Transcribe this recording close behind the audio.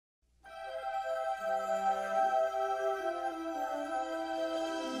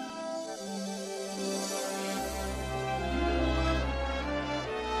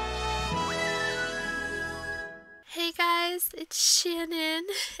Shannon,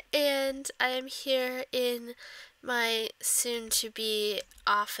 and I am here in my soon-to-be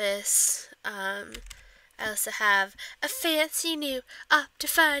office. I also have a fancy new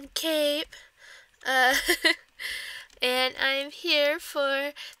Optifine cape, uh, and I'm here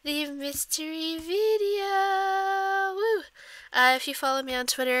for the mystery video. Woo! If you follow me on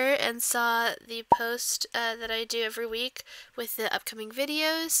Twitter and saw the post that I do every week with the upcoming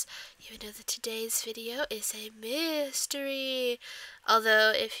videos, you would know that today's video is a mystery.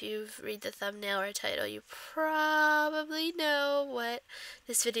 Although, if you read the thumbnail or title, you probably know what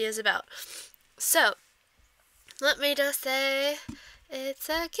this video is about. So, let me just say, it's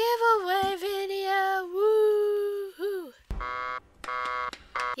a giveaway video. Woo-hoo!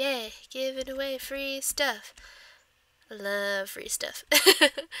 Yay, giving away free stuff. I love free stuff.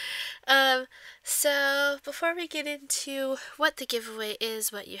 So before we get into what the giveaway is,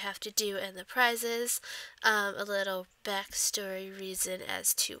 what you have to do, and the prizes, a little backstory reason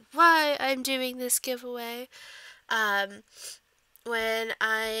as to why I'm doing this giveaway. When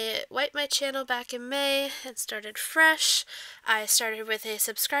I wiped my channel back in May and started fresh, I started with a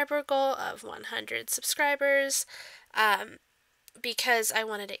subscriber goal of 100 subscribers. Because I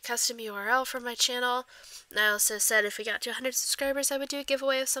wanted a custom URL for my channel. I also said if we got to 100 subscribers, I would do a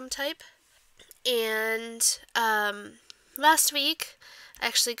giveaway of some type. And last week, I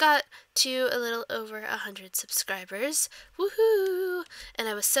actually got to a little over 100 subscribers. Woohoo! And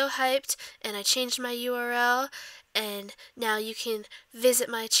I was so hyped, and I changed my URL, and now you can visit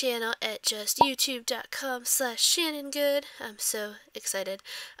my channel at just youtube.com/ShannonGood. I'm so excited.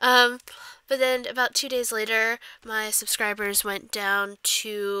 But then about 2 days later, my subscribers went down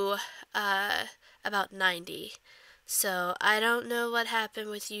to about 90. So I don't know what happened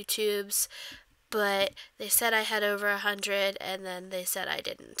with YouTube's, but they said I had over 100, and then they said I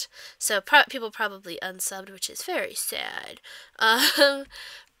didn't. So people probably unsubbed, which is very sad.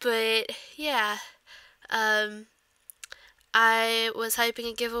 But yeah, I was hyping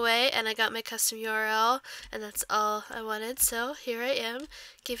a giveaway, and I got my custom URL, and that's all I wanted, so here I am,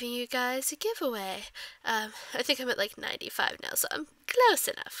 giving you guys a giveaway. I think I'm at like 95 now, so I'm close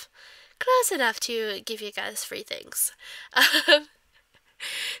enough. Close enough to give you guys free things.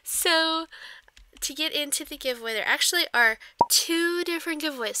 So, to get into the giveaway, there actually are 2 different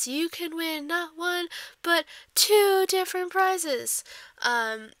giveaways. So you can win not 1, but 2 different prizes.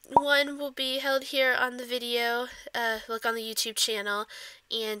 One will be held here on the video, like on the YouTube channel,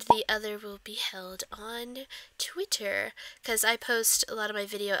 and the other will be held on Twitter, because I post a lot of my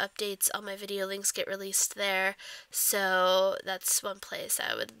video updates. All my video links get released there, so that's one place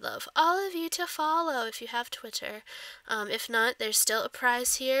I would love all of you to follow if you have Twitter. If not, there's still a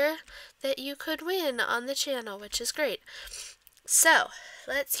prize here that you could win on the channel, which is great. So,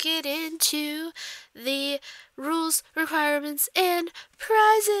 let's get into the rules, requirements, and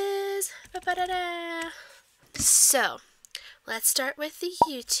prizes. Ba-ba-da-da. So, let's start with the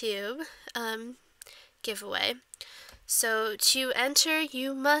YouTube giveaway. So, to enter,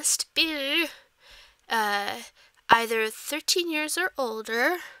 you must be either 13 years or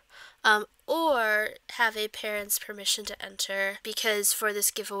older, or have a parent's permission to enter, because for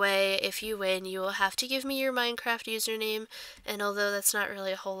this giveaway, if you win, you will have to give me your Minecraft username, and although that's not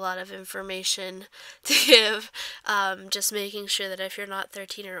really a whole lot of information to give, just making sure that if you're not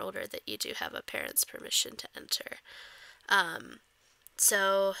 13 or older, that you do have a parent's permission to enter.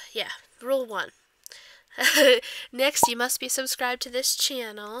 So, yeah, rule 1. Next, you must be subscribed to this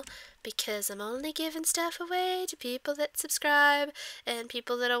channel, because I'm only giving stuff away to people that subscribe and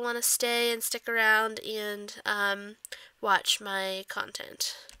people that want to stay and stick around and watch my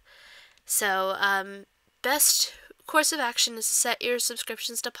content. So, best course of action is to set your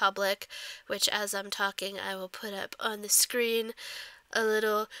subscriptions to public, which as I'm talking I will put up on the screen a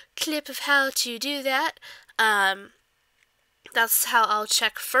little clip of how to do that. That's how I'll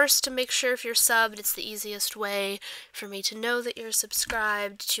check first to make sure if you're subbed. It's the easiest way for me to know that you're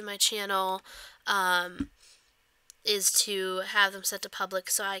subscribed to my channel, is to have them set to public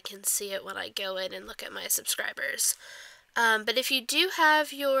so I can see it when I go in and look at my subscribers. But if you do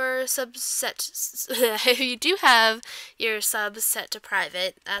have your subs set to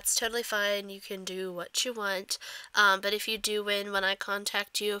private, that's totally fine. You can do what you want. But if you do win, when I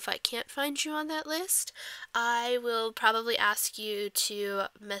contact you, if I can't find you on that list, I will probably ask you to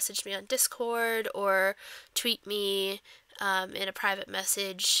message me on Discord or tweet me in a private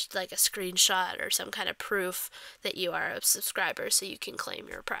message, like a screenshot or some kind of proof that you are a subscriber so you can claim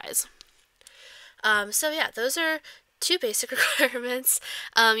your prize. So yeah, those are two basic requirements.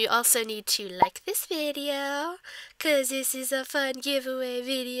 You also need to like this video, because this is a fun giveaway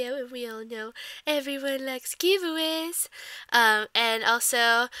video, and we all know everyone likes giveaways. And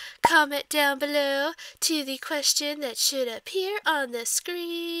also comment down below to the question that should appear on the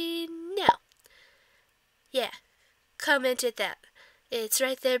screen now. Yeah, comment at that. It's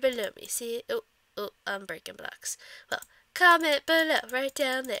right there below me. See? Oh, I'm breaking blocks. Well, comment below, right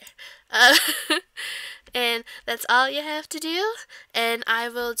down there. And that's all you have to do. And I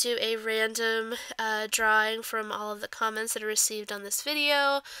will do a random drawing from all of the comments that are received on this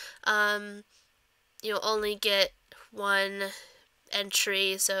video. You'll only get one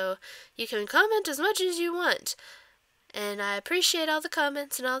entry, so you can comment as much as you want. And I appreciate all the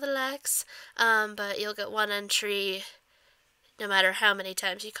comments and all the likes, but you'll get one entry no matter how many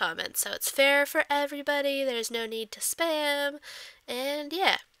times you comment. So it's fair for everybody. There's no need to spam. And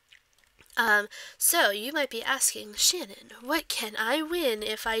yeah. So you might be asking, Shannon, what can I win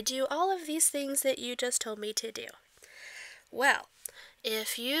if I do all of these things that you just told me to do? Well,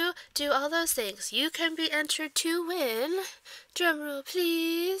 if you do all those things, you can be entered to win, drumroll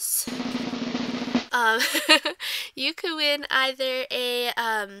please, you could win either a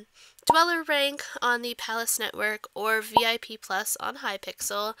Dweller rank on the Palace Network or VIP Plus on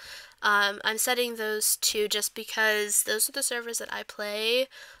Hypixel. I'm setting those two just because those are the servers that I play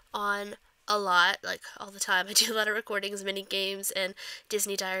on a lot, like all the time. I do a lot of recordings, mini games, and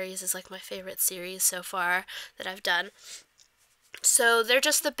Disney Diaries is like my favorite series so far that I've done. So they're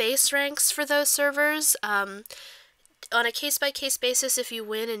just the base ranks for those servers. On a case-by-case basis, if you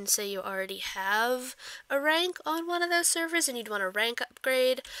win and say you already have a rank on one of those servers and you'd want a rank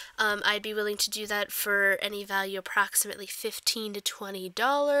upgrade, I'd be willing to do that for any value approximately $15 to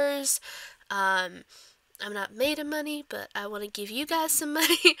 $20. I'm not made of money, but I want to give you guys some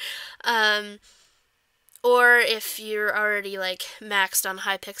money. Or if you're already like maxed on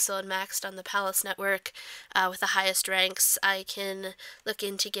Hypixel and maxed on the Palace Network with the highest ranks, I can look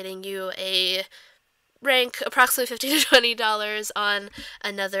into getting you a rank approximately $15 to $20 on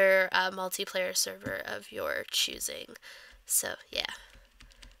another multiplayer server of your choosing. So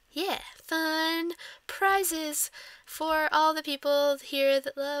yeah, fun prizes for all the people here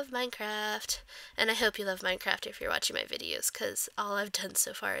that love Minecraft. And I hope you love Minecraft if you're watching my videos, because all I've done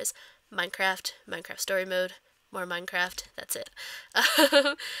so far is Minecraft story mode, more Minecraft, that's it.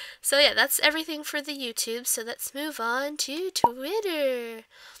 So yeah, that's everything for the YouTube, so let's move on to Twitter.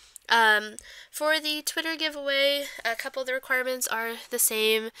 For the Twitter giveaway, a couple of the requirements are the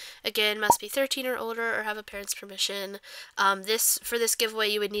same. Again, must be 13 or older or have a parent's permission. For this giveaway,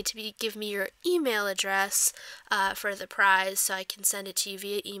 you would need to give me your email address for the prize so I can send it to you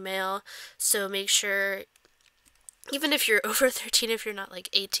via email. So make sure, even if you're over 13, if you're not like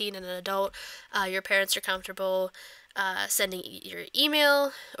 18 and an adult, your parents are comfortable sending your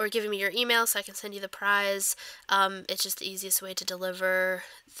email or giving me your email so I can send you the prize. It's just the easiest way to deliver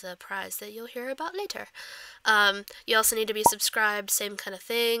the prize that you'll hear about later. You also need to be subscribed, same kind of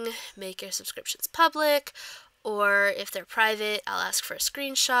thing. Make your subscriptions public, or if they're private, I'll ask for a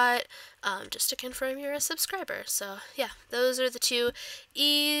screenshot just to confirm you're a subscriber. So yeah, those are the two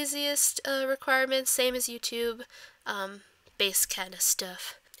easiest requirements, same as YouTube, base kind of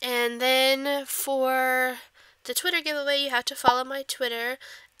stuff. And then for the Twitter giveaway, you have to follow my Twitter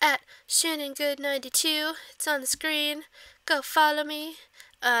at ShannonGood92. It's on the screen. Go follow me.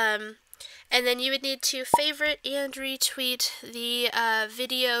 And then you would need to favorite and retweet the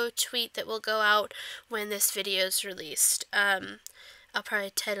video tweet that will go out when this video is released. I'll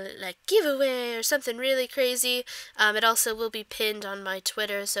probably title it like giveaway or something really crazy. It also will be pinned on my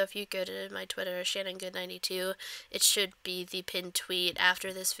Twitter, so if you go to my Twitter, ShannonGood92, it should be the pinned tweet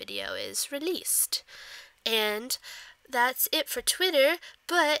after this video is released. And that's it for Twitter,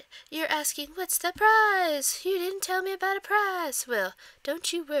 but you're asking, what's the prize? You didn't tell me about a prize. Well,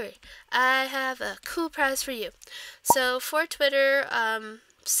 don't you worry. I have a cool prize for you. So for Twitter,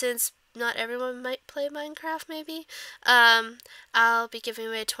 since not everyone might play Minecraft maybe, I'll be giving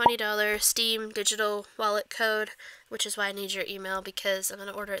away a $20 Steam digital wallet code, which is why I need your email, because I'm going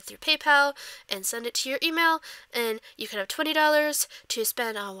to order it through PayPal and send it to your email, and you can have $20 to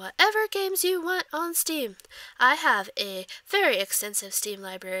spend on whatever games you want on Steam. I have a very extensive Steam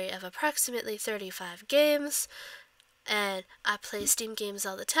library of approximately 35 games, and I play Steam games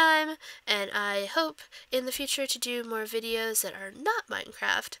all the time, and I hope in the future to do more videos that are not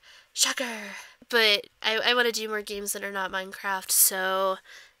Minecraft. Shocker! But I want to do more games that are not Minecraft, so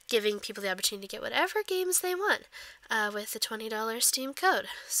giving people the opportunity to get whatever games they want with the $20 Steam code.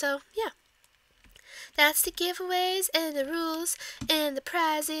 So, yeah. That's the giveaways and the rules and the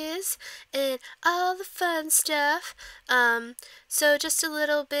prizes and all the fun stuff. So just a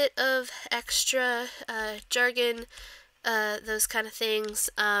little bit of extra jargon, those kind of things.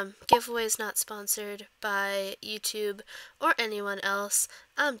 Giveaway is not sponsored by YouTube or anyone else.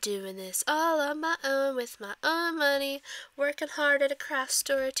 I'm doing this all on my own with my own money, working hard at a craft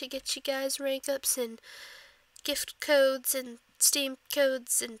store to get you guys rank ups and gift codes and Steam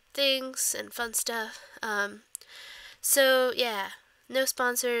codes and things and fun stuff. So yeah, no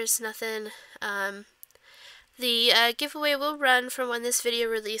sponsors, nothing. The giveaway will run from when this video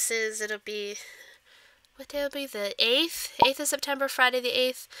releases. It'll be, what day will it be? The 8th of September, Friday the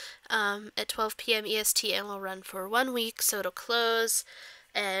 8th, at 12 p.m. EST, and will run for 1 week, so it'll close.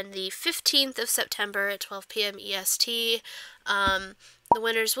 And the 15th of September at 12 p.m. EST, the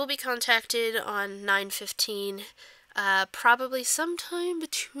winners will be contacted on 9/15, probably sometime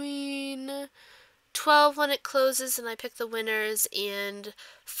between 12 when it closes and I pick the winners, and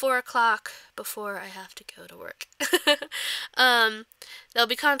 4 o'clock before I have to go to work. They'll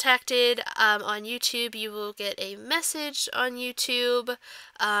be contacted on YouTube. You will get a message on YouTube.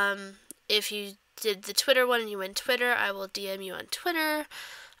 If you did the Twitter one and you win Twitter, I will DM you on Twitter.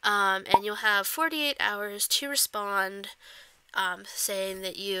 And you'll have 48 hours to respond, saying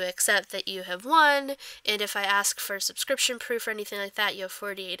that you accept that you have won, and if I ask for subscription proof or anything like that, you have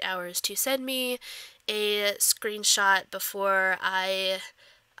 48 hours to send me a screenshot before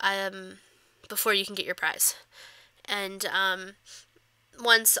before you can get your prize. And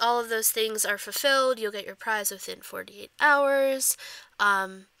once all of those things are fulfilled, you'll get your prize within 48 hours.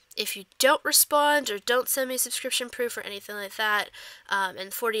 If you don't respond or don't send me subscription proof or anything like that,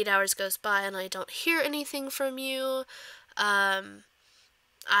 and 48 hours goes by and I don't hear anything from you, I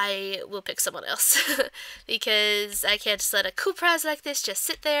will pick someone else because I can't just let a cool prize like this just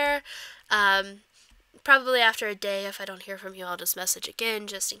sit there. Probably after a day, if I don't hear from you, I'll just message again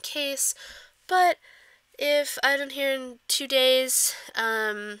just in case. But if I don't hear in 2 days,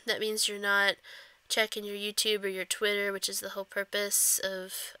 that means you're not checking your YouTube or your Twitter, which is the whole purpose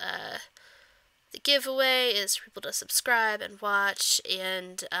of the giveaway, is for people to subscribe and watch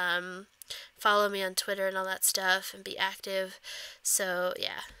and follow me on Twitter and all that stuff and be active. So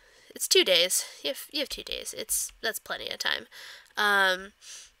yeah, it's 2 days. You have 2 days. That's plenty of time.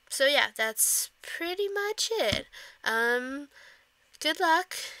 So yeah, that's pretty much it. Good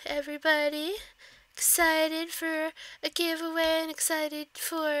luck, everybody. Excited for a giveaway and excited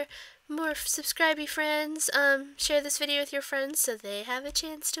for more subscribey friends. Share this video with your friends so they have a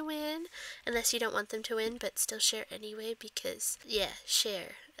chance to win. Unless you don't want them to win, but still share anyway because, yeah,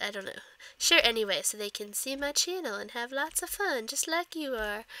 share. I don't know. Share anyway so they can see my channel and have lots of fun, just like you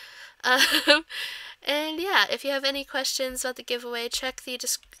are. And yeah, if you have any questions about the giveaway, check the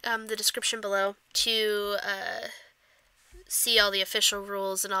description below to see all the official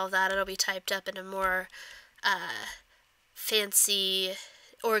rules and all of that. It'll be typed up in a more fancy,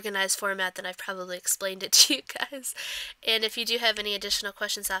 organized format than I've probably explained it to you guys. And if you do have any additional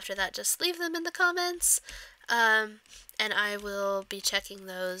questions after that, just leave them in the comments. And I will be checking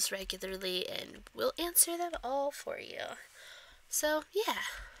those regularly and will answer them all for you. So, yeah.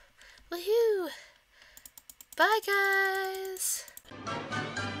 Woohoo! Bye, guys!